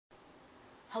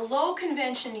Hello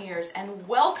conventioneers and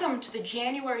welcome to the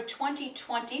January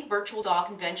 2020 Virtual Doll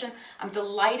Convention. I'm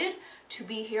delighted to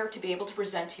be here to be able to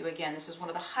present to you again. This is one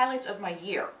of the highlights of my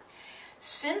year.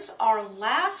 Since our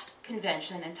last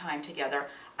convention and time together,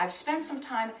 I've spent some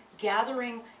time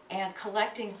gathering and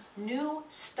collecting new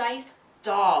Steiff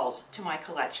dolls to my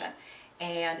collection.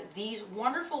 And these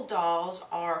wonderful dolls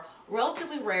are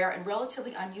relatively rare and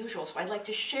relatively unusual, so I'd like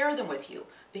to share them with you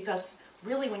because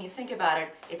really when you think about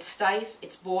it, it's Steiff,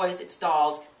 it's boys, it's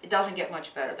dolls. It doesn't get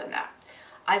much better than that.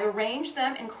 I've arranged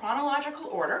them in chronological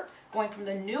order, going from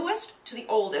the newest to the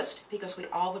oldest, because we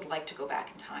all would like to go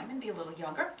back in time and be a little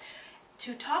younger,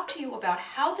 to talk to you about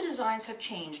how the designs have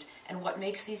changed and what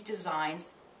makes these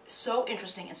designs so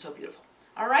interesting and so beautiful.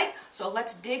 All right, so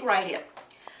let's dig right in.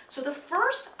 So the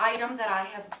first item that I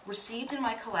have received in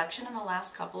my collection in the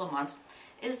last couple of months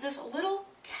is this little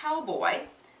cowboy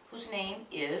whose name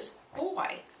is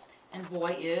Boy. And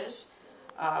Boy is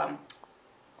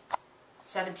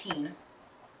 17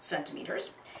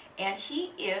 centimeters. And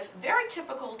he is very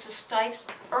typical to Steiff's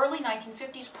early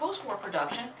 1950s post-war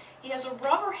production. He has a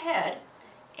rubber head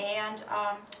and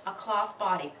a cloth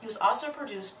body. He was also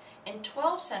produced in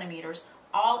 12 centimeters,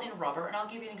 all in rubber, and I'll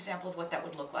give you an example of what that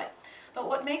would look like. But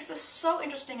what makes this so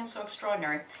interesting and so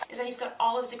extraordinary is that he's got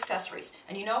all his accessories.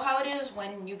 And you know how it is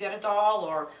when you get a doll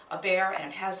or a bear and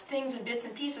it has things and bits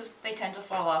and pieces, they tend to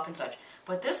fall off and such.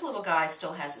 But this little guy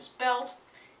still has his belt,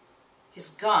 his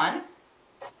gun,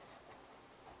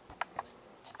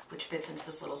 which fits into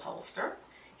this little holster.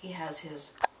 He has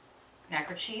his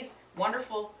neckerchief,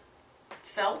 wonderful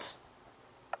felt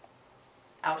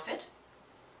outfit,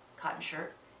 cotton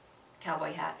shirt,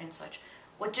 cowboy hat, and such.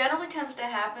 What generally tends to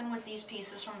happen with these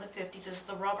pieces from the 50s is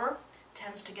the rubber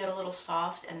tends to get a little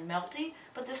soft and melty,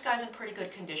 but this guy's in pretty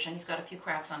good condition. He's got a few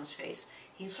cracks on his face.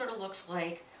 He sort of looks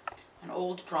like an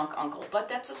old drunk uncle, but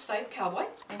that's a Steiff cowboy,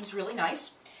 and he's really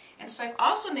nice. And Steiff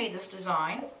also made this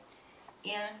design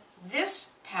in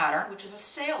this pattern, which is a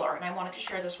sailor, and I wanted to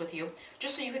share this with you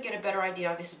just so you could get a better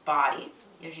idea of his body.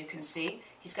 As you can see,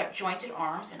 he's got jointed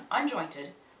arms and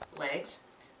unjointed legs,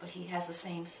 but he has the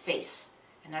same face.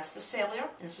 And that's the sailor,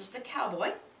 and this is the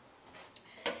cowboy.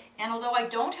 And although I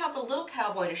don't have the little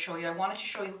cowboy to show you, I wanted to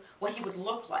show you what he would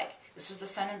look like. This is the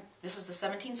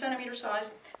 17 centimeter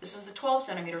size, this is the 12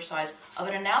 centimeter size of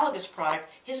an analogous product.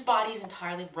 His body is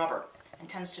entirely rubber and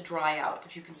tends to dry out,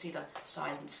 but you can see the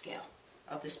size and scale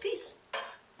of this piece.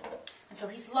 And so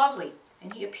he's lovely,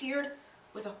 and he appeared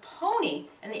with a pony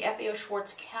in the F.A.O.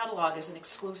 Schwarz catalog as an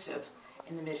exclusive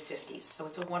in the mid-50s, so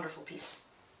it's a wonderful piece.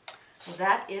 So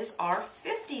that is our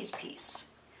 50s piece.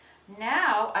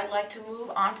 Now I'd like to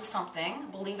move on to something,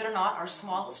 believe it or not, our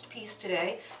smallest piece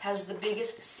today has the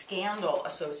biggest scandal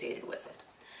associated with it.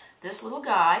 This little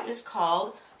guy is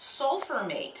called Sulphur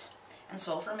Mate, and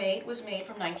Sulphur Mate was made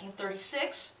from 1933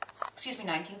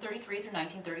 through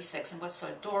 1936, and what's so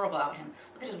adorable about him,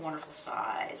 look at his wonderful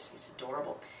size, he's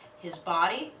adorable. His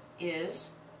body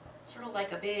is sort of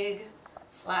like a big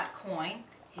flat coin.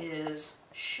 His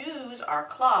shoes are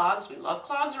clogs. We love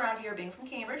clogs around here, being from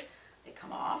Cambridge. They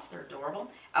come off. They're adorable.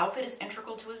 Outfit is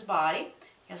integral to his body.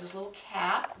 He has this little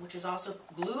cap, which is also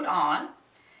glued on,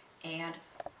 and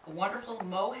a wonderful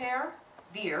mohair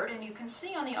beard. And you can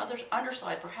see on the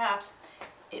underside, perhaps,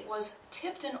 it was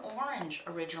tipped in orange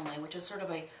originally, which is sort of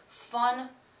a fun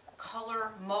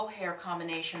color mohair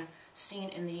combination seen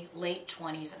in the late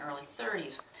 20s and early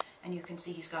 30s. And you can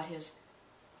see he's got his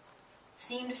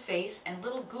seamed face and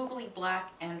little googly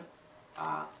black and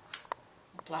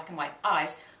white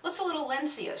eyes. Looks a little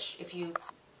Lency-ish if you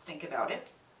think about it.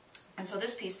 And so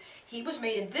this piece, he was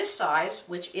made in this size,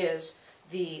 which is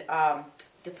the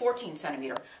 14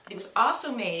 centimeter. But he was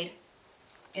also made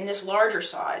in this larger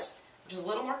size, which is a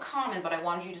little more common, but I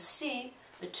wanted you to see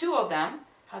the two of them,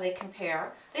 how they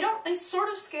compare. They sort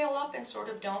of scale up and sort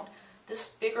of don't. This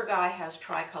bigger guy has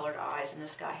tricolored eyes, and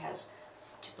this guy has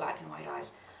two black and white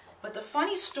eyes. But the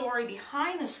funny story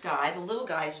behind this guy, the little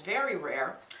guy is very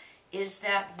rare, is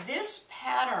that this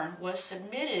pattern was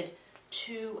submitted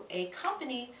to a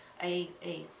company, a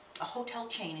hotel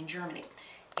chain in Germany.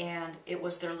 And it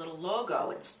was their little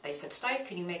logo. They said, Steiff,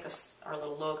 can you make us our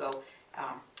little logo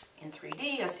in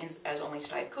 3D, as only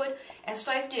Steiff could? And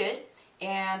Steiff did,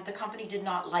 and the company did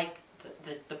not like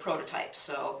the prototype,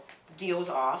 so the deal was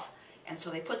off. And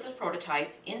so they put the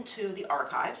prototype into the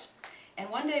archives. And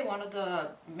one day, one of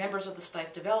the members of the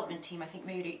Steiff development team, I think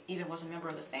maybe even was a member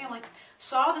of the family,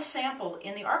 saw the sample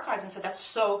in the archives and said, that's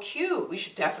so cute, we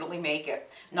should definitely make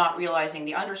it, not realizing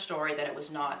the understory that it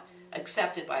was not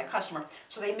accepted by a customer.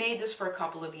 So they made this for a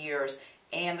couple of years,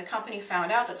 and the company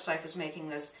found out that Steiff was making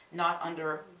this not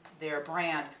under their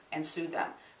brand, and sued them.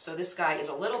 So this guy is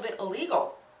a little bit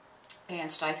illegal, and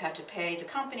Steiff had to pay the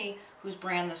company whose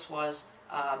brand this was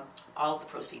all of the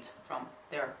proceeds from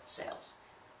their sales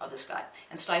of this guy.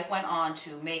 And Steiff went on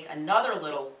to make another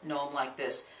little gnome like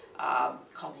this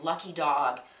called Lucky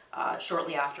Dog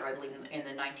shortly after, I believe, in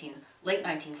the late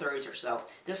 1930s or so.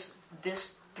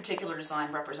 This particular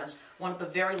design represents one of the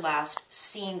very last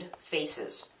seamed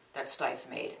faces that Steiff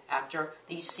made. After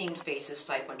these seamed faces,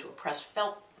 Steiff went to a pressed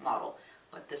felt model,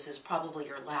 but this is probably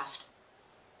your last,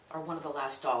 or one of the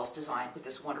last dolls designed with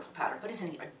this wonderful pattern. But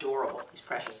isn't he adorable? He's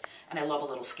precious. And I love a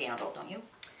little scandal, don't you?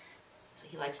 So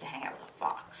he likes to hang out with a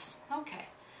fox. Okay.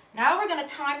 Now we're going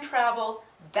to time travel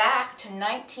back to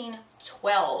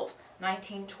 1912.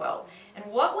 1912. And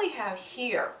what we have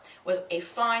here was a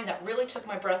find that really took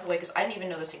my breath away because I didn't even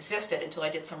know this existed until I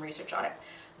did some research on it.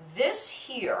 This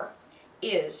here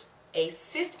is a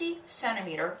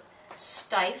 50-centimeter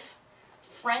Steiff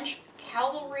French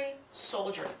cavalry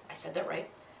soldier. I said that right.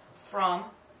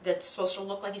 That's supposed to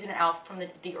look like he's in an outfit from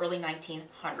the early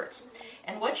 1900s.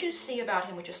 And what you see about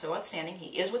him, which is so outstanding,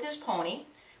 he is with his pony,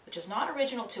 which is not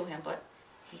original to him, but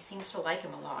he seems to like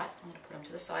him a lot. I'm going to put him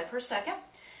to the side for a second.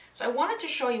 So I wanted to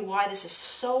show you why this is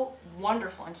so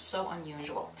wonderful and so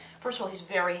unusual. First of all, he's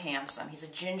very handsome. He's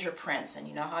a ginger prince, and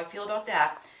you know how I feel about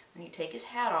that. When you take his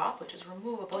hat off, which is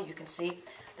removable, you can see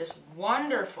this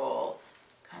wonderful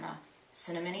kind of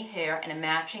cinnamony hair and a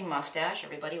matching mustache.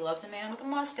 Everybody loves a man with a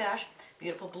mustache.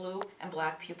 Beautiful blue and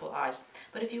black pupil eyes.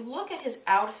 But if you look at his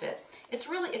outfit, it's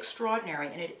really extraordinary,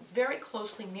 and it very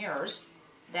closely mirrors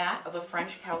that of a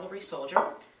French cavalry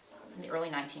soldier in the early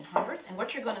 1900s. And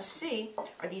what you're going to see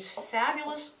are these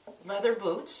fabulous leather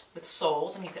boots with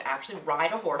soles, and you could actually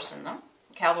ride a horse in them.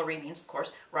 Cavalry means, of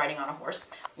course, riding on a horse.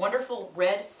 Wonderful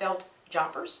red felt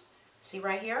joppers. See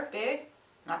right here? Big.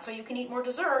 Not so you can eat more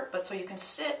dessert, but so you can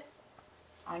sit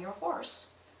on your horse.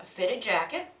 A fitted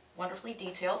jacket, wonderfully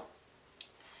detailed.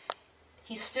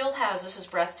 He still has, this is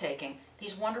breathtaking,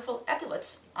 these wonderful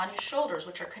epaulets on his shoulders,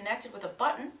 which are connected with a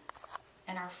button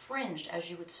and are fringed, as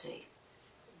you would see.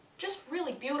 Just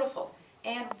really beautiful,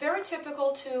 and very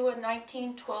typical to a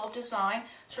 1912 design,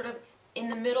 sort of in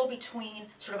the middle between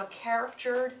sort of a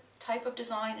caricatured type of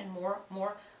design and more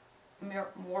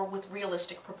with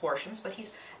realistic proportions. But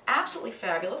he's absolutely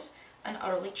fabulous and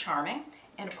utterly charming.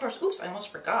 And of course, oops, I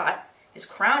almost forgot, his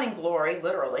crowning glory,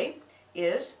 literally,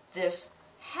 is this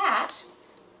hat.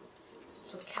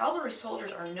 So the cavalry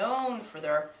soldiers are known for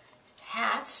their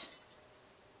hats.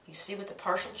 You see with the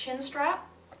partial chin strap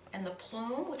and the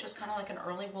plume, which is kind of like an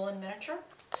early woolen miniature.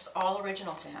 This is all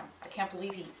original to him. I can't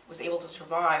believe he was able to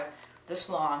survive this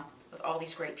long with all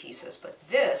these great pieces. But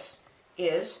this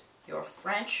is your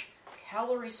French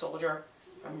cavalry soldier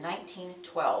from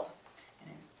 1912.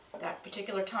 And in that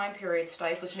particular time period,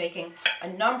 Steiff was making a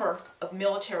number of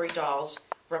military dolls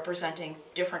representing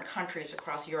different countries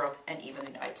across Europe and even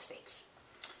the United States.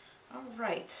 All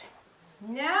right.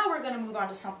 Now we're going to move on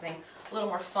to something a little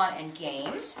more fun and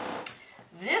games.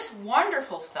 This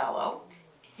wonderful fellow,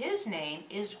 his name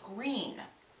is Green.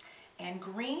 And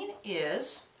Green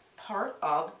is part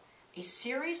of a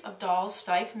series of dolls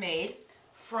Steiff made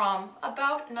from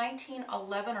about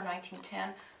 1911 or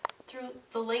 1910 through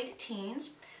the late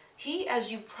teens. He,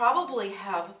 as you probably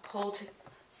have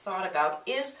thought about,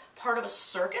 is part of a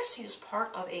circus. He is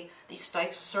part of the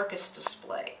Steiff circus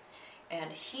display.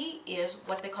 And he is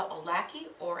what they call a lackey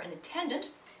or an attendant,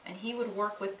 and he would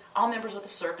work with all members of the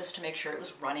circus to make sure it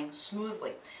was running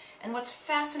smoothly. And what's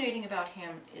fascinating about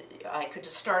him, I could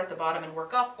just start at the bottom and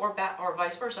work up, or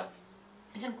vice versa,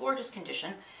 he's in gorgeous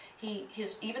condition.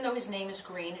 Even though his name is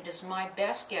Green, it is my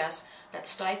best guess that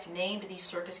Steiff named these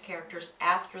circus characters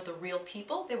after the real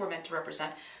people they were meant to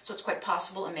represent. So it's quite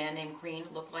possible a man named Green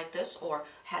looked like this, or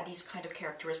had these kind of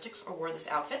characteristics, or wore this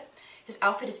outfit. His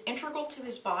outfit is integral to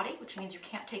his body, which means you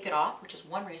can't take it off, which is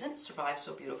one reason it survives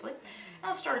so beautifully. And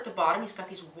I'll start at the bottom. He's got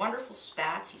these wonderful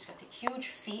spats. He's got the huge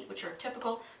feet, which are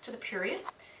typical to the period.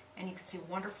 And you can see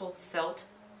wonderful felt,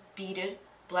 beaded,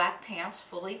 black pants,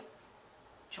 fully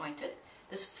jointed.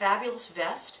 This fabulous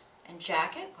vest and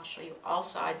jacket. I'll show you all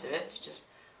sides of it. It's just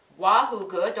wahoo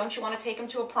good. Don't you want to take him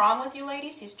to a prom with you,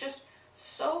 ladies? He's just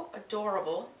so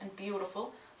adorable and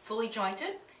beautiful, fully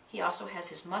jointed. He also has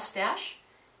his mustache,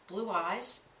 blue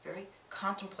eyes, very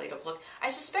contemplative look. I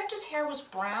suspect his hair was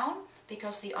brown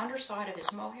because the underside of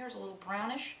his mohair is a little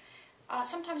brownish.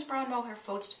 Sometimes brown mohair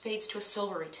fades to a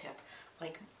silvery tip,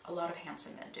 like a lot of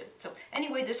handsome men do. So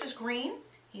anyway, this is Green.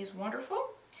 He's wonderful.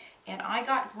 And I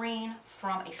got Green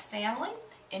from a family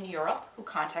in Europe who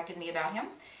contacted me about him.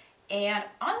 And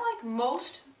unlike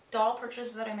most doll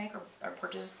purchases that I make or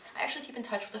purchases, I actually keep in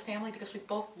touch with the family because we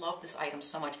both love this item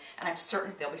so much, and I'm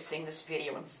certain they'll be seeing this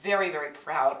video and very, very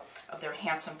proud of their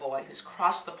handsome boy who's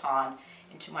crossed the pond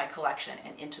into my collection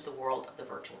and into the world of the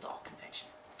virtual doll convention.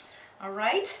 All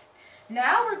right,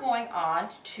 now we're going on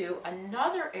to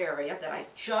another area that I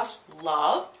just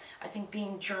love. I think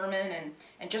being German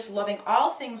and just loving all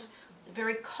things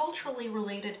very culturally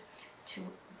related to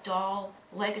doll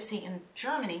legacy in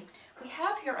Germany, we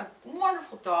have here a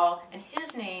wonderful doll, and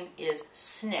his name is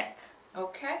Snick.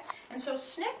 Okay? And so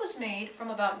Snick was made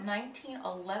from about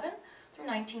 1911 through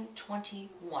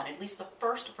 1921, at least the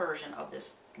first version of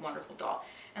this wonderful doll.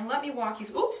 And let me walk you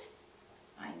through, oops,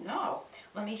 I know.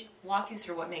 Let me walk you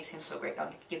through what makes him so great. Now,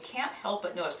 you can't help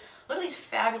but notice, look at these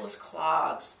fabulous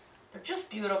clogs. They're just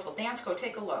beautiful. Dansko,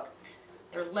 take a look.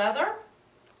 They're leather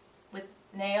with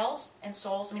nails and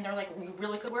soles. I mean, they're like, you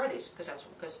really could wear these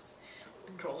because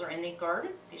trolls are in the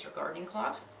garden. These are gardening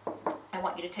clogs. I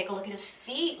want you to take a look at his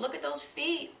feet. Look at those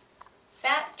feet.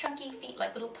 Fat, chunky feet,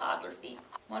 like little toddler feet.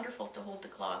 Wonderful to hold the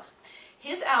clogs.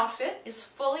 His outfit is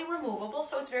fully removable,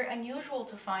 so it's very unusual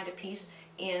to find a piece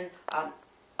in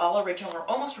all original or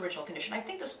almost original condition. I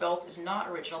think this belt is not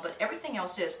original, but everything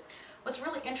else is. What's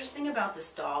really interesting about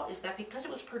this doll is that because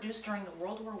it was produced during the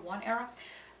World War I era,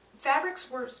 fabrics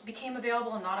became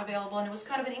available and not available, and it was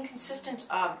kind of an inconsistent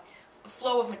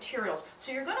flow of materials.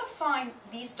 So you're going to find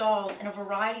these dolls in a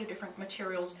variety of different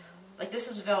materials. Like this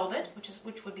is velvet,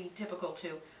 which would be typical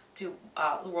to the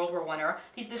World War I era.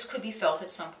 This could be felt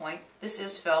at some point. This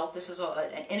is felt. This is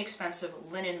an inexpensive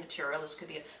linen material. This could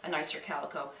be a nicer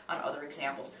calico on other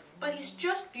examples. But he's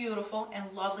just beautiful and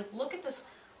lovely. Look at this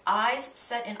eyes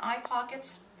set in eye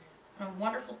pockets, and a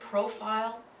wonderful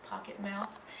profile, pocket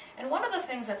mouth. And one of the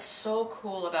things that's so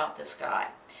cool about this guy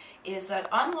is that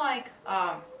unlike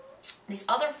these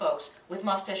other folks with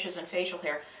mustaches and facial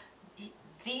hair,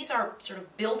 these are sort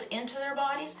of built into their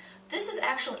bodies. This is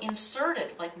actually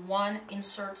inserted like one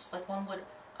would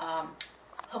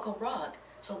hook a rug.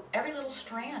 So every little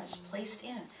strand is placed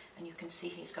in, and you can see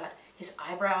he's got his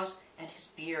eyebrows and his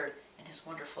beard and his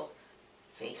wonderful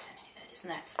face. Isn't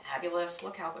that fabulous?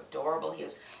 Look how adorable he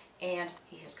is. And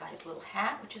he has got his little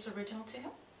hat, which is original to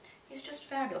him. He's just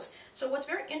fabulous. So what's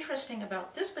very interesting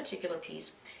about this particular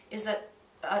piece is that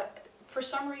for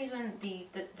some reason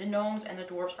the gnomes and the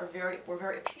dwarves were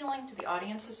very appealing to the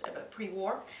audiences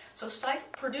pre-war. So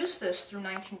Steiff produced this through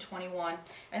 1921,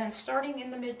 and then starting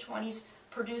in the mid-20s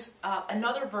produced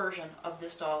another version of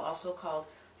this doll, also called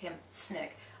him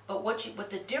Snick. But what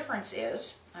the difference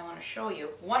is, I want to show you,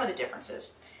 one of the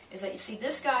differences, is that you see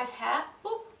this guy's hat,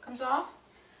 boop, comes off.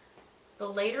 The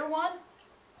later one,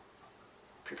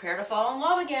 prepare to fall in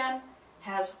love again,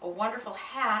 has a wonderful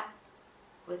hat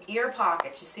with ear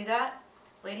pockets. You see that,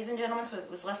 ladies and gentlemen? So it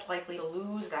was less likely to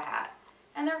lose the hat.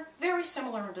 And they're very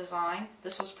similar in design.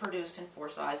 This was produced in 4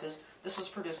 sizes. This was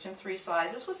produced in 3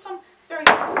 sizes with some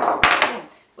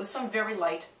very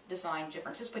light design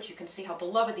differences. But you can see how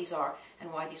beloved these are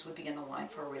and why these would be in the line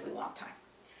for a really long time.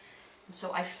 And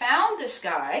so I found this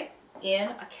guy in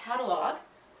a catalog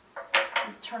at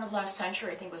the turn of last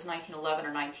century. I think it was 1911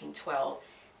 or 1912.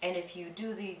 And if you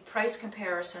do the price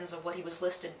comparisons of what he was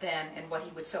listed then and what he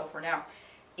would sell for now,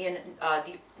 in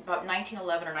about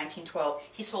 1911 or 1912,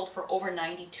 he sold for over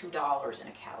 $92 in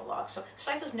a catalog. So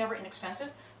Steiff was never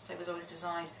inexpensive. Steiff was always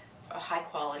designed for a high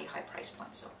quality, high price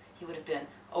point. So he would have been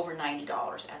over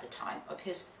 $90 at the time of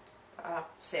his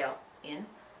sale in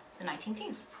the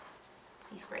 19-teens.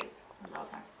 He's great. I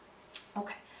love him.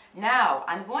 Okay, now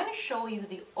I'm going to show you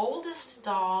the oldest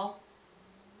doll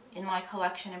in my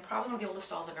collection, and probably one of the oldest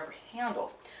dolls I've ever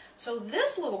handled. So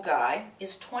this little guy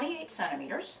is 28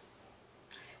 centimeters,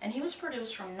 and he was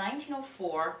produced from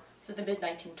 1904 through the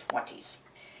mid-1920s.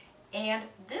 And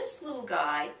this little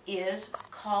guy is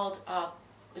called,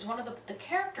 is one of the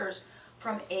characters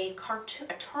from a cartoon,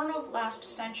 a turn of last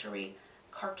century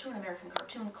cartoon, American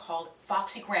cartoon called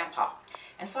Foxy Grandpa.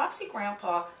 And Foxy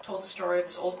Grandpa told the story of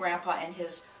this old grandpa and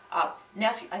his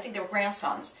nephew, I think they were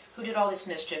grandsons, who did all this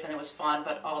mischief, and it was fun,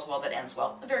 but all's well that ends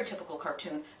well. A very typical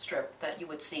cartoon strip that you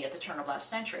would see at the turn of last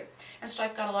century. And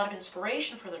Steiff got a lot of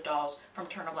inspiration for their dolls from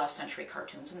turn of last century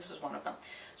cartoons, and this is one of them.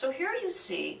 So here you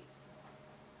see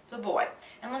the boy,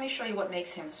 and let me show you what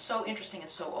makes him so interesting and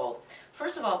so old.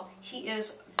 First of all, he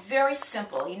is very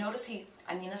simple. You notice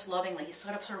I mean this lovingly, he's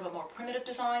sort of a more primitive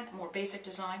design, a more basic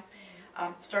design.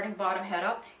 Starting bottom head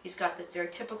up, he's got the very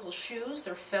typical shoes.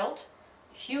 They're felt,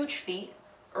 huge feet.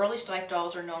 Early Steiff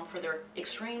dolls are known for their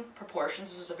extreme proportions.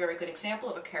 This is a very good example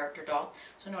of a character doll.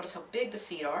 So notice how big the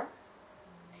feet are.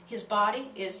 His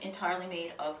body is entirely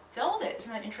made of velvet.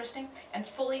 Isn't that interesting? And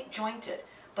fully jointed.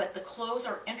 but the clothes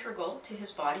are integral to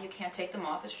his body. You can't take them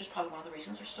off. It's just probably one of the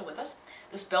reasons they're still with us.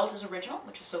 This belt is original,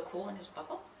 which is so cool, and his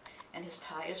buckle. And his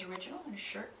tie is original, and his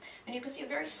shirt. And you can see a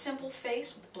very simple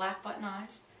face with black button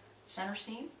eyes, center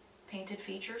seam, painted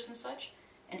features and such,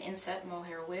 an inset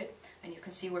mohair wig, and you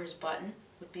can see where his button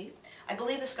would be. I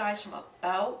believe this guy's from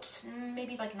about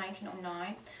maybe like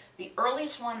 1909. The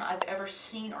earliest one I've ever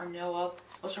seen or know of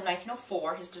was from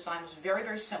 1904. His design was very,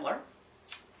 very similar.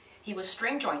 He was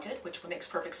string jointed, which makes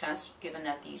perfect sense given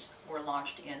that these were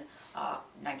launched in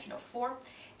 1904.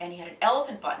 And he had an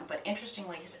elephant button, but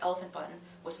interestingly his elephant button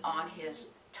was on his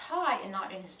tie and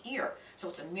not in his ear. So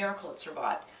it's a miracle it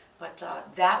survived. But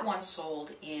that one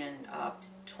sold in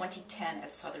 2010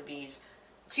 at Sotheby's,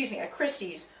 at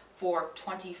Christie's for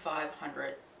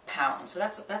 £2,500. So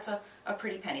that's a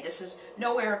pretty penny. This is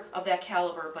nowhere of that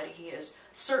caliber, but he is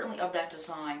certainly of that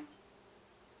design.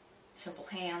 Simple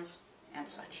hands and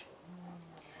such.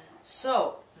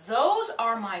 So those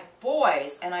are my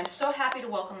boys, and I'm so happy to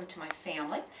welcome them to my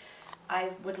family.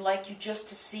 I would like you just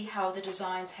to see how the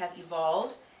designs have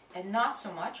evolved, and not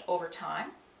so much over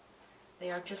time.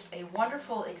 They are just a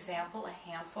wonderful example, a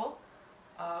handful,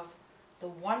 of the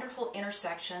wonderful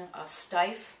intersection of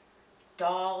Steiff,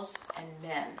 dolls, and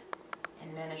men.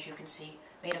 And men, as you can see,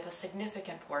 made up a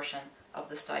significant portion of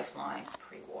the Steiff line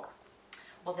pre-war.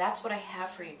 Well, that's what I have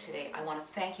for you today. I want to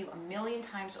thank you a million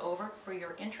times over for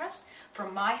your interest.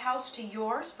 From my house to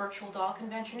yours, virtual doll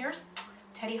conventioners,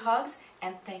 Teddy hugs,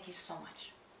 and thank you so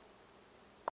much.